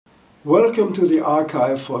Welcome to the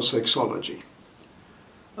Archive for Sexology.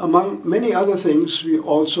 Among many other things, we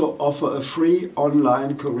also offer a free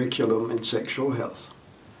online curriculum in sexual health.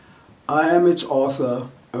 I am its author,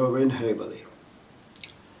 Erwin Haberle.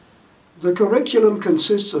 The curriculum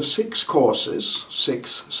consists of 6 courses,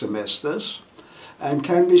 6 semesters, and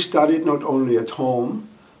can be studied not only at home,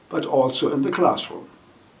 but also in the classroom.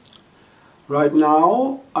 Right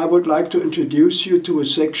now, I would like to introduce you to a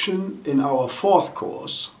section in our 4th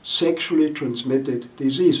course, Sexually Transmitted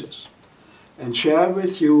Diseases, and share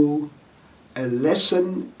with you a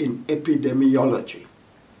lesson in epidemiology.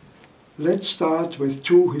 Let's start with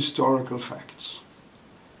 2 historical facts.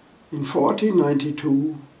 In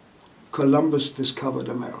 1492, Columbus discovered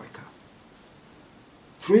America.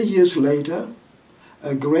 3 years later,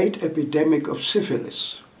 a great epidemic of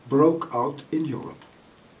syphilis broke out in Europe.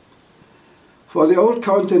 For the old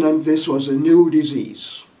continent, this was a new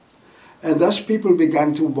disease, and thus people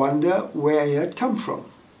began to wonder where it had come from.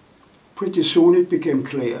 Pretty soon it became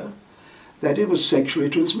clear that it was sexually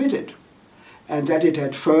transmitted, and that it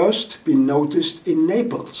had first been noticed in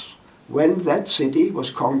Naples, when that city was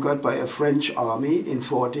conquered by a French army in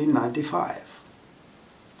 1495.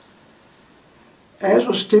 As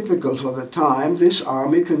was typical for the time, this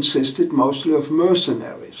army consisted mostly of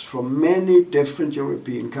mercenaries from many different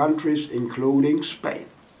European countries, including Spain.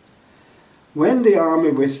 When the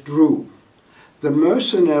army withdrew, the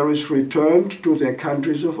mercenaries returned to their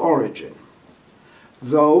countries of origin.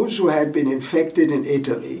 Those who had been infected in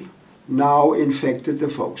Italy now infected the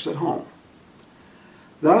folks at home.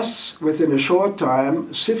 Thus, within a short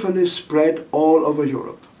time, syphilis spread all over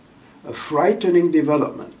Europe, a frightening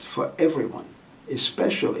development for everyone,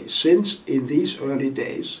 especially since in these early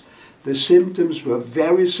days the symptoms were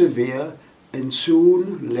very severe and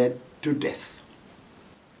soon led to death.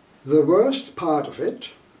 The worst part of it,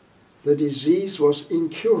 the disease was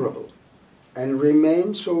incurable and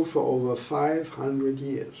remained so for over 500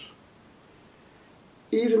 years.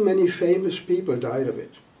 Even many famous people died of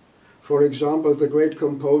it. For example, the great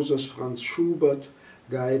composers Franz Schubert,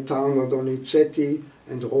 Gaetano Donizetti,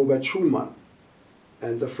 and Robert Schumann,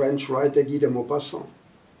 and the French writer Guy de Maupassant.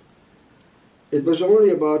 It was only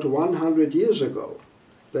about 100 years ago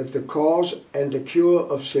that the cause and the cure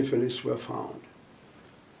of syphilis were found.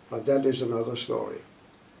 But that is another story.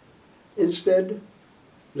 Instead,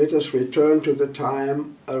 let us return to the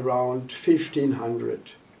time around 1500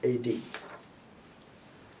 AD.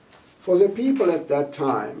 For the people at that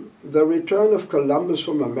time, the return of Columbus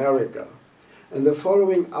from America and the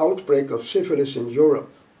following outbreak of syphilis in Europe,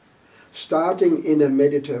 starting in a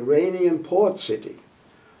Mediterranean port city,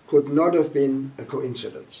 could not have been a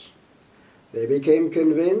coincidence. They became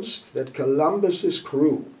convinced that Columbus's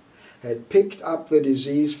crew had picked up the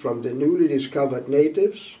disease from the newly discovered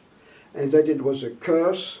natives, and that it was a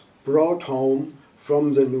curse brought home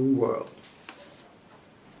from the New World.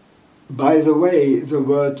 By the way, the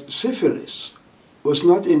word syphilis was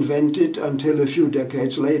not invented until a few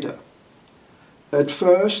decades later. At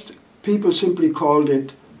first, people simply called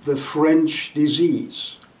it the French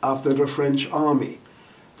disease, after the French army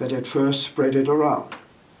that had first spread it around.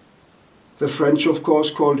 The French, of course,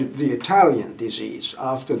 called it the Italian disease,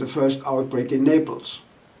 after the first outbreak in Naples.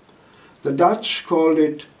 The Dutch called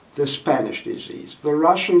it the Spanish disease. The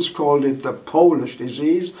Russians called it the Polish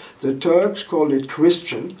disease. The Turks called it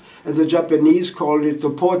Christian. And the Japanese called it the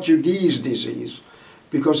Portuguese disease,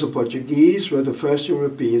 because the Portuguese were the first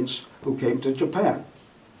Europeans who came to Japan.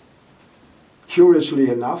 Curiously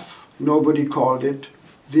enough, nobody called it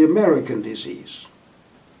the American disease.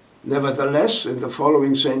 Nevertheless, in the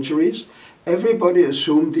following centuries, everybody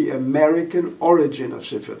assumed the American origin of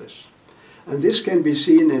syphilis. And this can be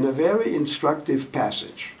seen in a very instructive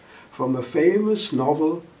passage from a famous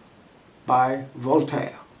novel by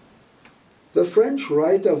Voltaire. The French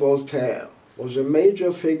writer Voltaire was a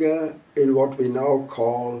major figure in what we now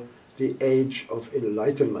call the Age of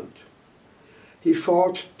Enlightenment. He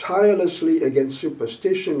fought tirelessly against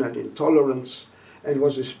superstition and intolerance, and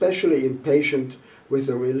was especially impatient with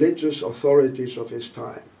the religious authorities of his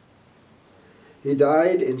time. He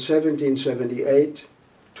died in 1778,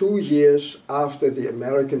 2 years after the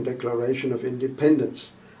American Declaration of Independence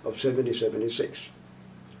of 1776.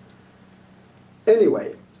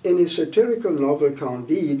 Anyway, in his satirical novel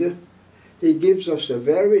Candide, he gives us a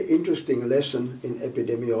very interesting lesson in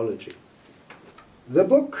epidemiology. The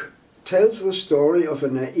book tells the story of a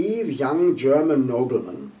naive young German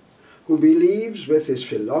nobleman who believes with his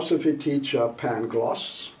philosophy teacher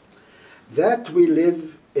Pangloss that we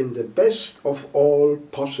live in the best of all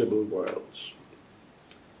possible worlds.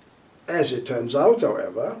 As it turns out,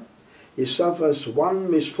 however, he suffers one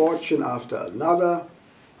misfortune after another,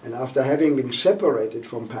 and after having been separated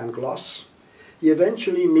from Pangloss, he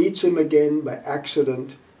eventually meets him again by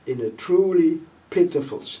accident in a truly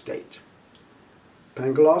pitiful state.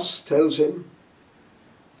 Pangloss tells him,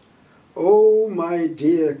 "Oh, my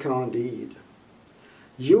dear Candide,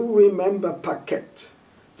 you remember Paquette,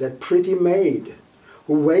 that pretty maid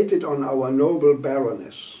who waited on our noble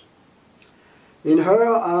Baroness. In her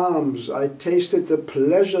arms I tasted the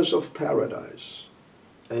pleasures of paradise,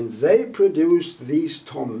 and they produced these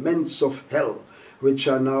torments of hell which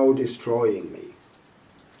are now destroying me.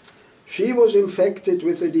 She was infected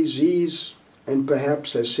with a disease and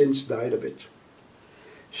perhaps has since died of it.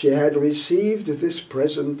 She had received this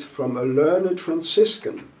present from a learned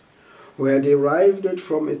Franciscan who had derived it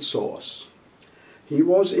from its source. He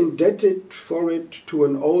was indebted for it to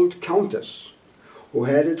an old countess who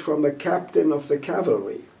had it from a captain of the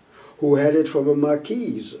cavalry, who had it from a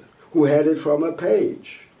marquise, who had it from a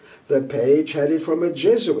page. The page had it from a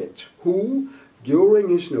Jesuit who, during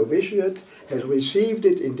his novitiate, had received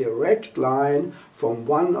it in direct line from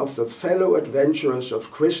one of the fellow adventurers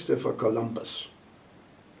of Christopher Columbus.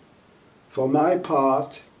 For my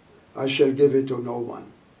part, I shall give it to no one,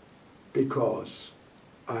 because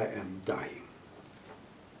I am dying."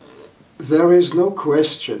 There is no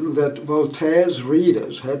question that Voltaire's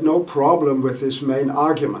readers had no problem with his main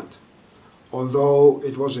argument, although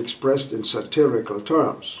it was expressed in satirical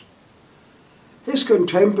terms. His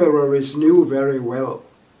contemporaries knew very well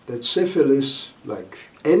that syphilis, like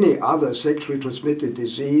any other sexually transmitted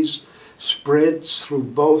disease, spreads through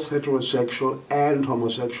both heterosexual and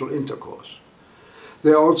homosexual intercourse.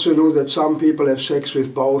 They also knew that some people have sex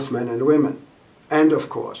with both men and women. And of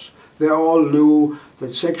course, they all knew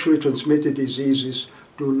that sexually transmitted diseases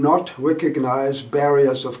do not recognize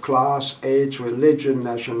barriers of class, age, religion,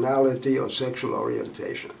 nationality, or sexual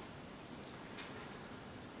orientation.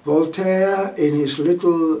 Voltaire, in his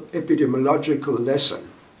little epidemiological lesson,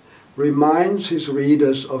 reminds his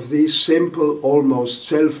readers of these simple, almost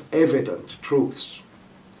self-evident truths.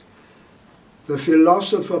 The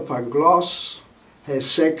philosopher Pangloss has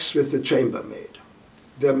sex with the chambermaid.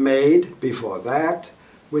 The maid, before that,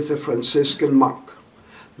 with a Franciscan monk.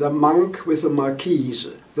 The monk with a marquise.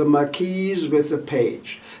 The marquise with a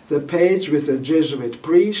page. The page with a Jesuit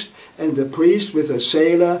priest, and the priest with a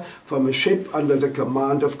sailor from a ship under the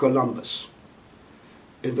command of Columbus.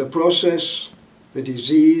 In the process, the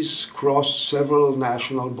disease crossed several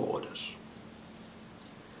national borders.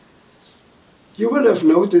 You will have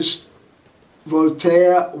noticed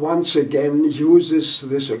Voltaire once again uses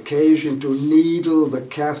this occasion to needle the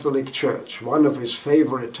Catholic Church, one of his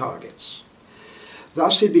favorite targets.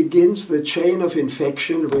 Thus he begins the chain of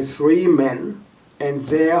infection with three men and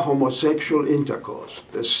their homosexual intercourse: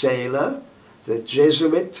 the sailor, the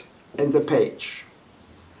Jesuit, and the page.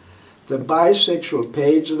 The bisexual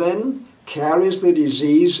page then carries the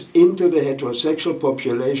disease into the heterosexual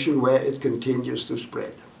population, where it continues to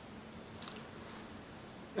spread.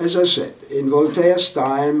 As I said, in Voltaire's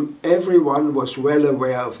time, everyone was well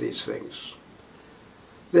aware of these things.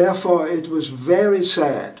 Therefore, it was very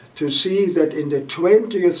sad to see that in the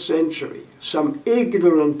 20th century, some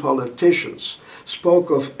ignorant politicians spoke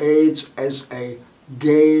of AIDS as a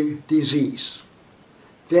gay disease.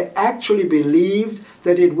 They actually believed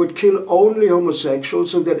that it would kill only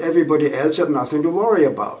homosexuals and that everybody else had nothing to worry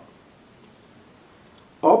about.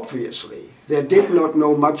 Obviously, they did not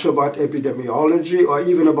know much about epidemiology or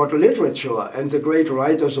even about literature and the great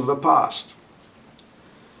writers of the past.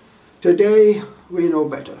 Today, we know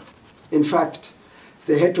better. In fact,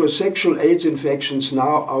 the heterosexual AIDS infections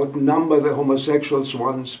now outnumber the homosexuals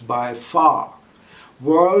ones by far.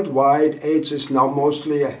 Worldwide, AIDS is now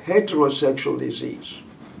mostly a heterosexual disease.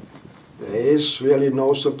 There is really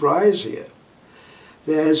no surprise here.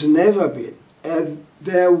 There has never been, and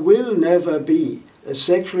there will never be, a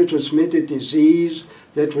sexually transmitted disease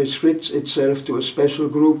that restricts itself to a special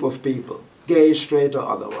group of people, gay, straight, or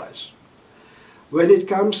otherwise. When it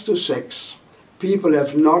comes to sex, people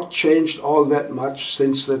have not changed all that much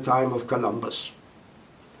since the time of Columbus.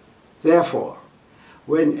 Therefore,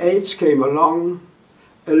 when AIDS came along,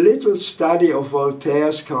 a little study of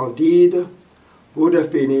Voltaire's Candide would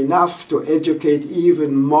have been enough to educate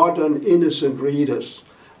even modern innocent readers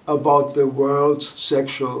about the world's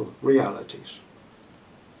sexual realities.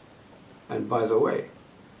 And by the way,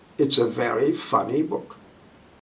 it's a very funny book.